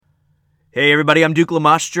Hey everybody, I'm Duke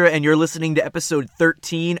Lamastra, and you're listening to episode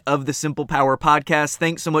 13 of the Simple Power Podcast.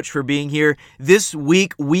 Thanks so much for being here. This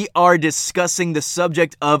week, we are discussing the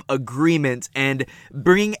subject of agreement and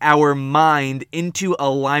bringing our mind into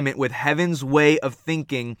alignment with heaven's way of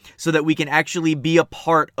thinking so that we can actually be a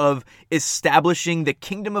part of establishing the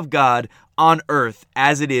kingdom of God on earth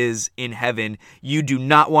as it is in heaven. You do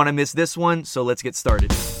not want to miss this one, so let's get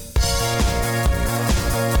started.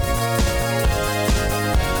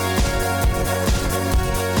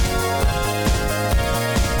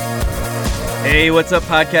 Hey, what's up,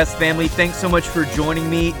 podcast family? Thanks so much for joining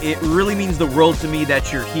me. It really means the world to me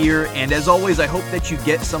that you're here. And as always, I hope that you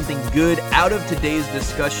get something good out of today's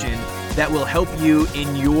discussion that will help you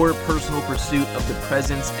in your personal pursuit of the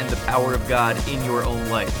presence and the power of God in your own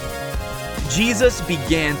life. Jesus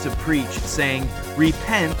began to preach saying,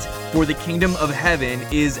 "Repent, for the kingdom of heaven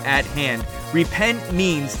is at hand." Repent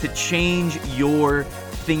means to change your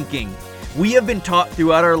thinking. We have been taught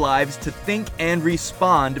throughout our lives to think and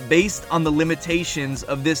respond based on the limitations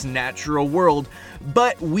of this natural world,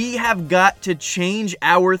 but we have got to change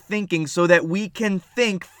our thinking so that we can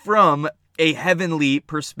think from a heavenly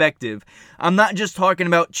perspective. I'm not just talking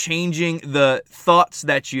about changing the thoughts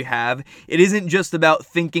that you have. It isn't just about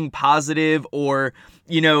thinking positive or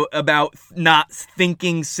about not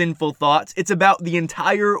thinking sinful thoughts. It's about the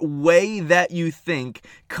entire way that you think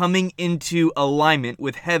coming into alignment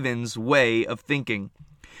with heaven's way of thinking.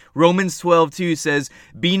 Romans 12:2 says,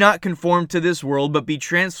 "Be not conformed to this world, but be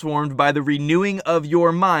transformed by the renewing of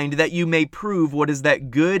your mind, that you may prove what is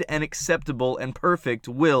that good and acceptable and perfect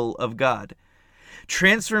will of God."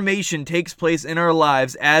 Transformation takes place in our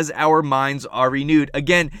lives as our minds are renewed.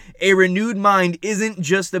 Again, a renewed mind isn't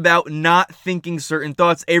just about not thinking certain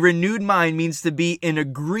thoughts. A renewed mind means to be in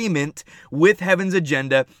agreement with heaven's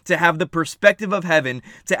agenda, to have the perspective of heaven,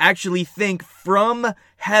 to actually think from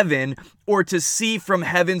heaven or to see from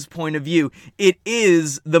heaven's point of view. It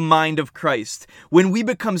is the mind of Christ. When we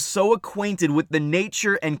become so acquainted with the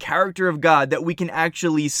nature and character of God that we can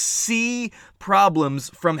actually see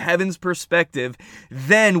problems from heaven's perspective,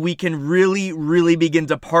 then we can really begin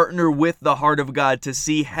to partner with the heart of God to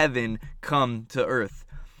see heaven come to earth.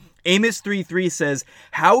 Amos 3:3 says,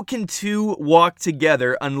 "How can two walk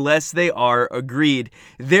together unless they are agreed?"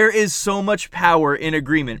 There is so much power in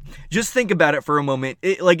agreement. Just think about it for a moment.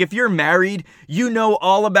 If you're married, you know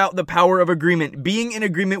all about the power of agreement. Being in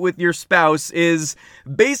agreement with your spouse is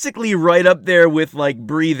basically right up there with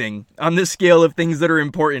breathing on the scale of things that are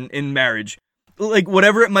important in marriage.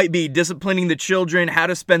 Whatever it might be, disciplining the children, how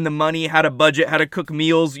to spend the money, how to budget, how to cook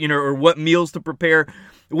meals, or what meals to prepare.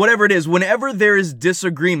 Whatever it is, whenever there is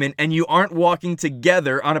disagreement and you aren't walking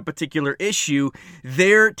together on a particular issue,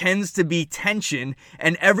 there tends to be tension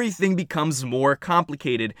and everything becomes more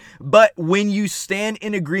complicated. But when you stand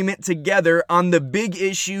in agreement together on the big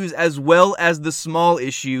issues as well as the small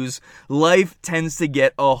issues, life tends to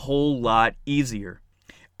get a whole lot easier.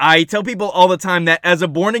 I tell people all the time that as a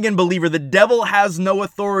born-again believer, the devil has no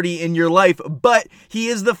authority in your life, but he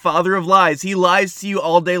is the father of lies. He lies to you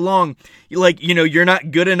all day long. You're not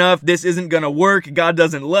good enough. This isn't going to work. God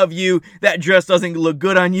doesn't love you. That dress doesn't look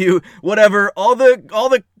good on you. Whatever. All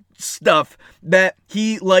the stuff that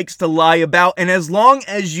he likes to lie about. And as long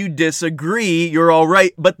as you disagree, you're all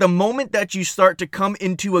right. But the moment that you start to come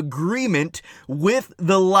into agreement with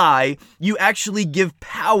the lie, you actually give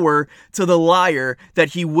power to the liar that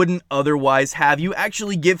he wouldn't otherwise have. You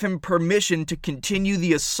actually give him permission to continue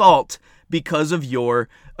the assault because of your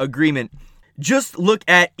agreement. Just look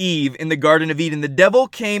at Eve in the Garden of Eden. The devil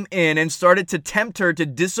came in and started to tempt her to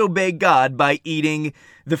disobey God by eating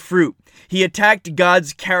the fruit. He attacked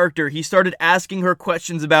God's character. He started asking her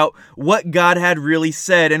questions about what God had really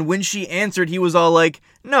said. And when she answered, he was all like,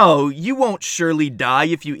 "No, you won't surely die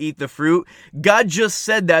if you eat the fruit. God just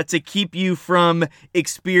said that to keep you from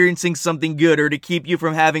experiencing something good or to keep you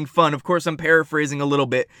from having fun." Of course, I'm paraphrasing a little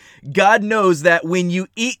bit. God knows that when you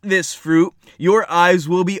eat this fruit, your eyes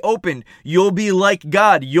will be opened. You'll be like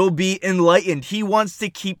God. You'll be enlightened. He wants to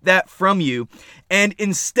keep that from you. And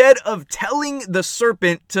instead of telling the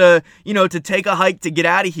serpent to take a hike to get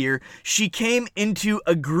out of here, she came into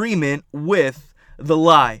agreement with the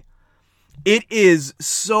lie. It is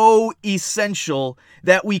so essential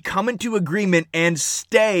that we come into agreement and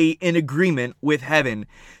stay in agreement with heaven.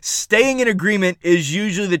 Staying in agreement is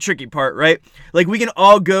usually the tricky part, right? We can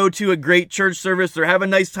all go to a great church service or have a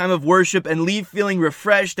nice time of worship and leave feeling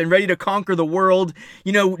refreshed and ready to conquer the world,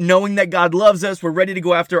 knowing that God loves us. We're ready to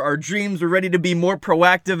go after our dreams. We're ready to be more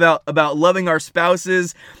proactive about loving our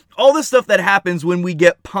spouses. All the stuff that happens when we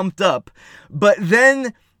get pumped up. But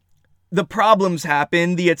then the problems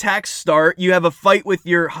happen, the attacks start, you have a fight with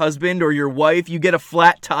your husband or your wife, you get a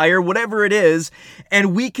flat tire, whatever it is,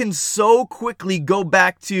 and we can so quickly go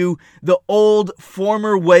back to the old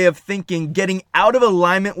former way of thinking, getting out of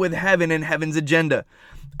alignment with heaven and heaven's agenda.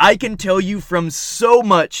 I can tell you from so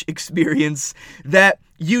much experience that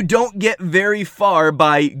you don't get very far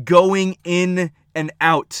by going in and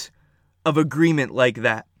out of agreement like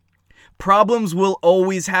that. Problems will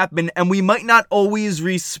always happen, and we might not always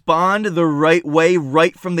respond the right way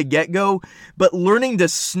right from the get-go, but learning to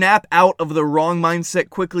snap out of the wrong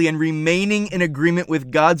mindset quickly and remaining in agreement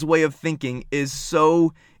with God's way of thinking is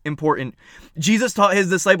so important. Jesus taught his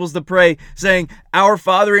disciples to pray, saying, "Our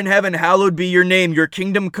Father in heaven, hallowed be your name. Your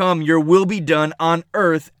kingdom come, your will be done on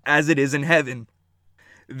earth as it is in heaven."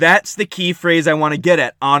 That's the key phrase I want to get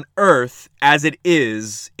at, on earth as it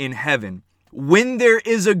is in heaven. When there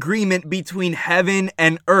is agreement between heaven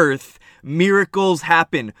and earth, miracles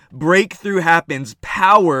happen, breakthrough happens,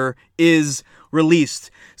 power is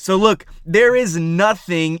released. So look, there is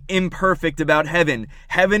nothing imperfect about heaven.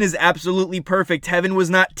 Heaven is absolutely perfect. Heaven was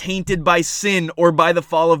not tainted by sin or by the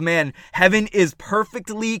fall of man. Heaven is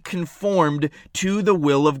perfectly conformed to the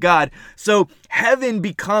will of God. So heaven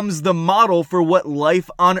becomes the model for what life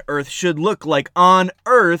on earth should look like, on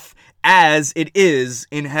earth as it is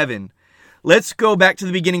in heaven. Let's go back to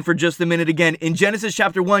the beginning for just a minute again. In Genesis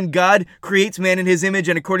chapter 1, God creates man in his image,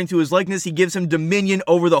 and according to his likeness, he gives him dominion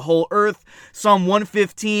over the whole earth. Psalm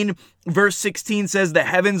 115, verse 16 says, "The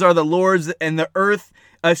heavens are the Lord's, and the earth,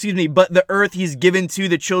 but the earth he's given to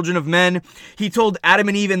the children of men." He told Adam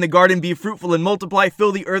and Eve in the garden, "Be fruitful and multiply,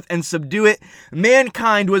 fill the earth and subdue it."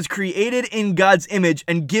 Mankind was created in God's image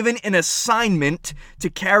and given an assignment to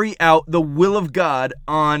carry out the will of God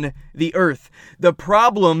on the earth. The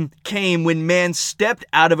problem came when man stepped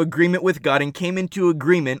out of agreement with God and came into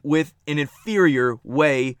agreement with an inferior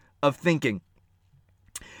way of thinking.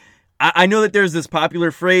 I know that there's this popular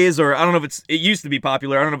phrase, or I don't know if it used to be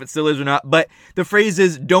popular, I don't know if it still is or not, but the phrase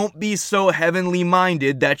is, "Don't be so heavenly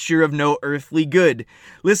minded that you're of no earthly good."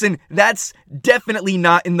 Listen, that's definitely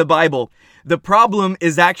not in the Bible. The problem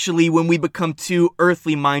is actually when we become too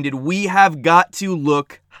earthly minded. We have got to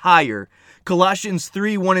look higher. Colossians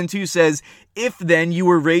 3, 1 and 2 says, "If then you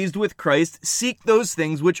were raised with Christ, seek those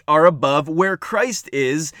things which are above, where Christ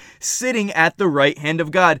is, sitting at the right hand of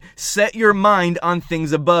God. Set your mind on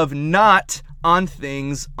things above, not on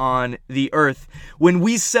things on the earth." When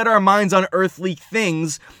we set our minds on earthly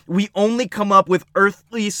things, we only come up with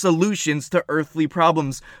earthly solutions to earthly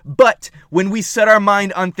problems. But when we set our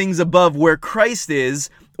mind on things above, where Christ is,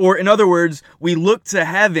 or in other words, we look to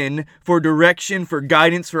heaven for direction, for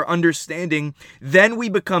guidance, for understanding, then we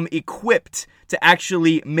become equipped to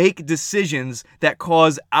actually make decisions that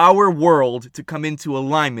cause our world to come into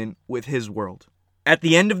alignment with his world. At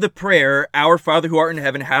the end of the prayer, "Our Father who art in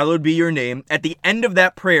heaven, hallowed be your name," at the end of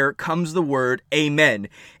that prayer comes the word amen.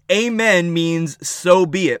 Amen means so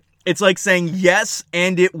be it. It's like saying yes,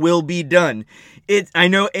 and it will be done. I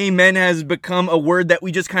know amen has become a word that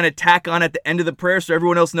we just kind of tack on at the end of the prayer so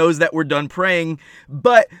everyone else knows that we're done praying.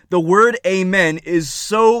 But the word amen is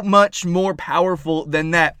so much more powerful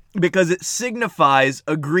than that, because it signifies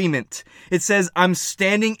agreement. It says, I'm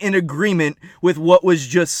standing in agreement with what was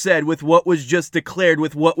just said, with what was just declared,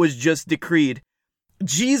 with what was just decreed.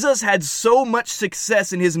 Jesus had so much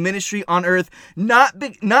success in his ministry on earth, not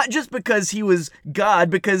just because he was God,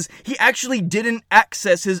 because he actually didn't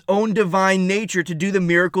access his own divine nature to do the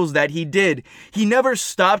miracles that he did. He never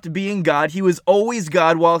stopped being God. He was always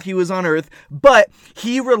God while he was on earth, but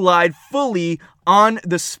he relied fully on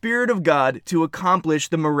the Spirit of God to accomplish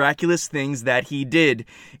the miraculous things that he did.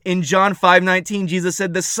 In John 5:19, Jesus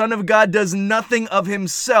said, "The Son of God does nothing of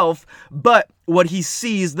himself, but what he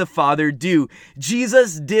sees the Father do."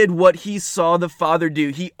 Jesus did what he saw the Father do.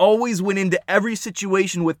 He always went into every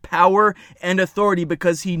situation with power and authority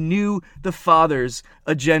because he knew the Father's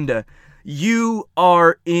agenda. You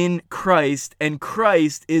are in Christ, and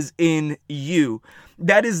Christ is in you.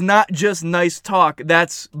 That is not just nice talk.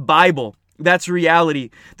 That's Bible. That's reality.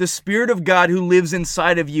 The Spirit of God who lives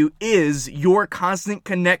inside of you is your constant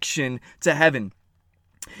connection to heaven.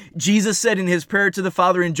 Jesus said in his prayer to the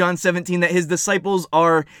Father in John 17 that his disciples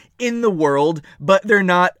are in the world, but they're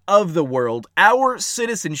not of the world. Our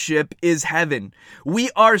citizenship is heaven. We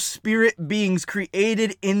are spirit beings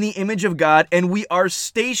created in the image of God, and we are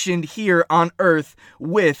stationed here on earth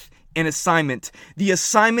with an assignment. The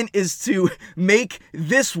assignment is to make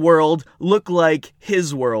this world look like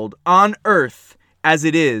his world on earth as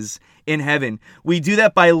it is in heaven. We do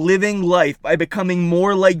that by living life, by becoming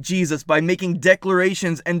more like Jesus, by making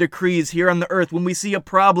declarations and decrees here on the earth. When we see a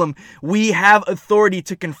problem, we have authority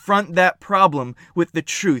to confront that problem with the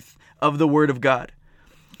truth of the Word of God.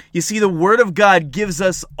 You see, the Word of God gives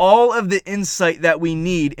us all of the insight that we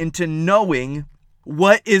need into knowing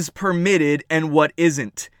what is permitted and what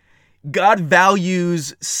isn't. God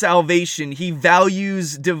values salvation. He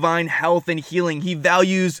values divine health and healing. He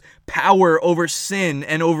values power over sin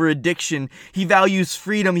and over addiction. He values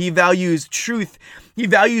freedom. He values truth. He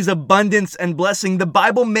values abundance and blessing. The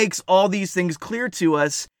Bible makes all these things clear to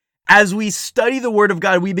us. As we study the Word of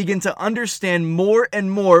God, we begin to understand more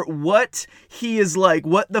and more what He is like,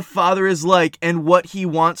 what the Father is like, and what He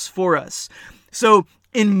wants for us. So,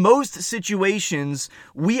 in most situations,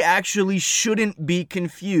 we actually shouldn't be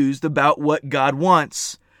confused about what God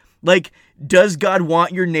wants. Like, does God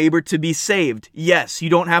want your neighbor to be saved? Yes, you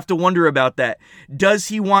don't have to wonder about that. Does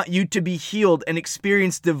He want you to be healed and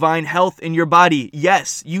experience divine health in your body?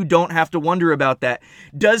 Yes, you don't have to wonder about that.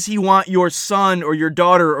 Does He want your son or your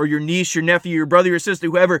daughter or your niece, your nephew, your brother, your sister,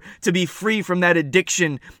 whoever, to be free from that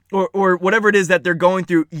addiction or whatever it is that they're going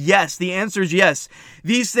through? Yes, the answer is yes.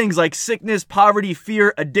 These things like sickness, poverty,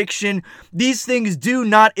 fear, addiction, these things do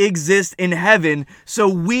not exist in heaven, so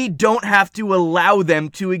we don't have to allow them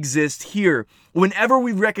to exist here. Whenever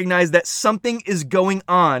we recognize that something is going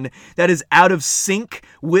on that is out of sync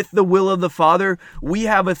with the will of the Father, we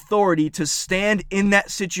have authority to stand in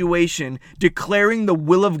that situation, declaring the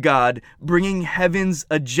will of God, bringing heaven's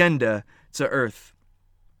agenda to earth.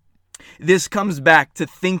 This comes back to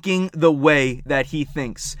thinking the way that He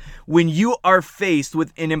thinks. When you are faced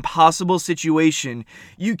with an impossible situation,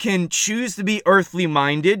 you can choose to be earthly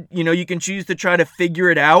minded. You can choose to try to figure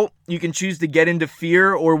it out. You can choose to get into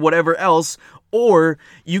fear or whatever else, or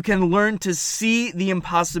you can learn to see the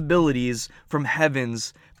impossibilities from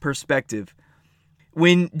heaven's perspective.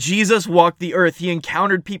 When Jesus walked the earth, He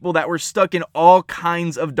encountered people that were stuck in all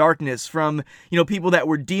kinds of darkness, from, people that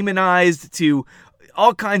were demonized to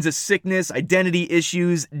all kinds of sickness, identity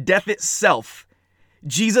issues, death itself.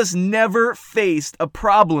 Jesus never faced a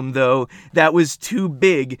problem, though, that was too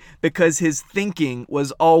big, because His thinking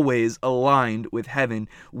was always aligned with heaven.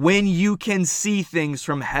 When you can see things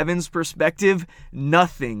from heaven's perspective,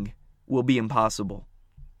 nothing will be impossible.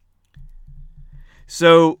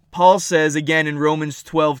 So Paul says again in Romans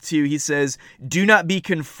 12:2, he says, "Do not be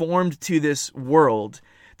conformed to this world."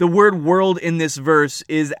 The word world in this verse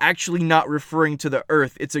is actually not referring to the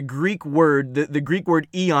earth. It's a Greek word, the Greek word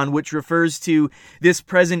eon, which refers to this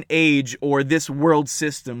present age or this world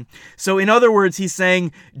system. So in other words, he's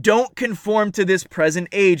saying, don't conform to this present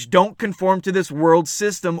age. Don't conform to this world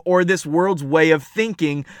system or this world's way of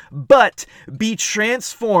thinking, but be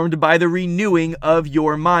transformed by the renewing of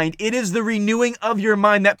your mind. It is the renewing of your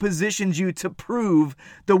mind that positions you to prove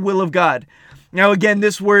the will of God. Now, again,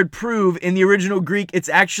 this word prove in the original Greek, it's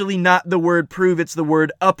actually not the word prove, it's the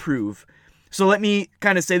word approve. So let me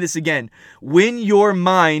kind of say this again. When your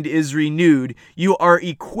mind is renewed, you are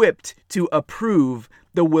equipped to approve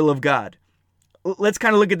the will of God. Let's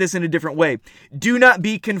kind of look at this in a different way. Do not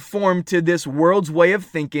be conformed to this world's way of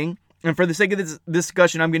thinking. And for the sake of this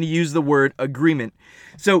discussion, I'm going to use the word agreement.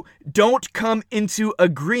 So don't come into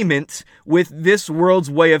agreement with this world's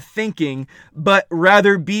way of thinking, but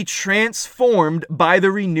rather be transformed by the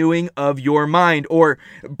renewing of your mind, or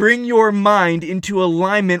bring your mind into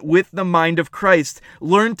alignment with the mind of Christ.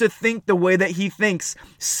 Learn to think the way that He thinks,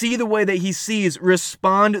 see the way that He sees,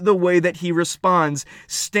 respond the way that He responds.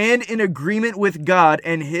 Stand in agreement with God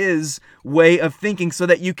and His way of thinking so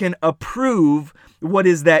that you can approve what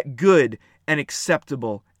is that good and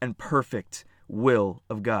acceptable and perfect will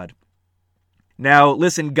of God. Now,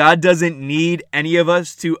 listen, God doesn't need any of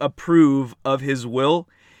us to approve of His will.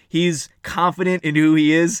 He's confident in who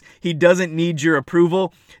He is. He doesn't need your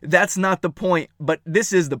approval. That's not the point, but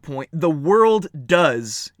this is the point. The world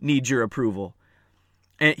does need your approval.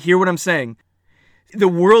 And hear what I'm saying. The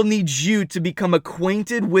world needs you to become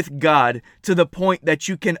acquainted with God to the point that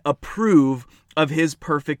you can approve of His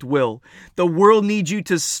perfect will. The world needs you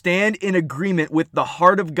to stand in agreement with the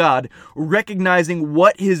heart of God, recognizing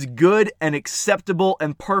what His good and acceptable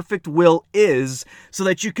and perfect will is, so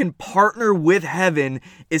that you can partner with heaven,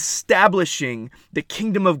 establishing the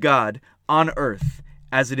kingdom of God on earth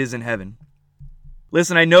as it is in heaven.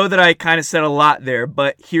 Listen, I know that I kind of said a lot there,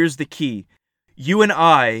 but here's the key. You and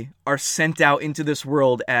I are sent out into this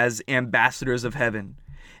world as ambassadors of heaven.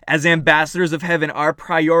 As ambassadors of heaven, our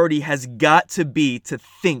priority has got to be to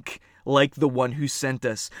think like the one who sent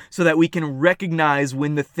us, so that we can recognize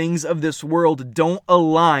when the things of this world don't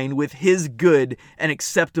align with His good and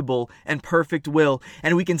acceptable and perfect will,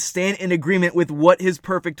 and we can stand in agreement with what His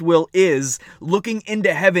perfect will is, looking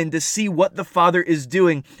into heaven to see what the Father is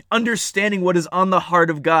doing, understanding what is on the heart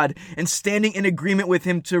of God, and standing in agreement with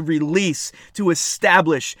Him to release, to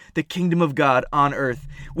establish the kingdom of God on earth.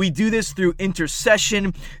 We do this through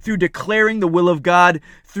intercession, through declaring the will of God,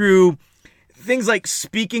 through things like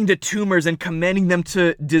speaking to tumors and commanding them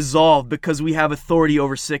to dissolve because we have authority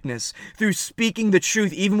over sickness, through speaking the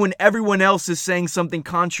truth even when everyone else is saying something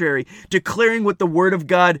contrary, declaring what the Word of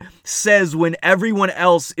God says when everyone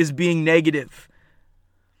else is being negative.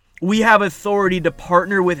 We have authority to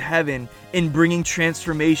partner with heaven in bringing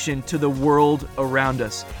transformation to the world around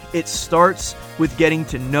us. It starts with getting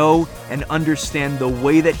to know and understand the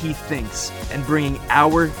way that He thinks and bringing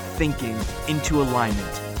our thinking into alignment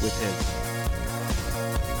with His.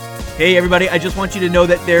 Hey everybody, I just want you to know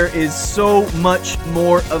that there is so much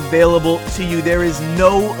more available to you. There is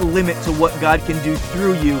no limit to what God can do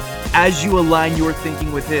through you as you align your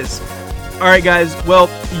thinking with His. All right, guys. Well,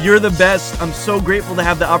 you're the best. I'm so grateful to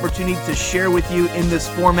have the opportunity to share with you in this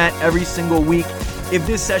format every single week. If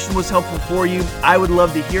this session was helpful for you, I would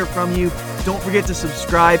love to hear from you. Don't forget to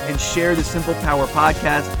subscribe and share the Simple Power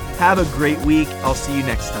Podcast. Have a great week. I'll see you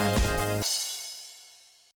next time.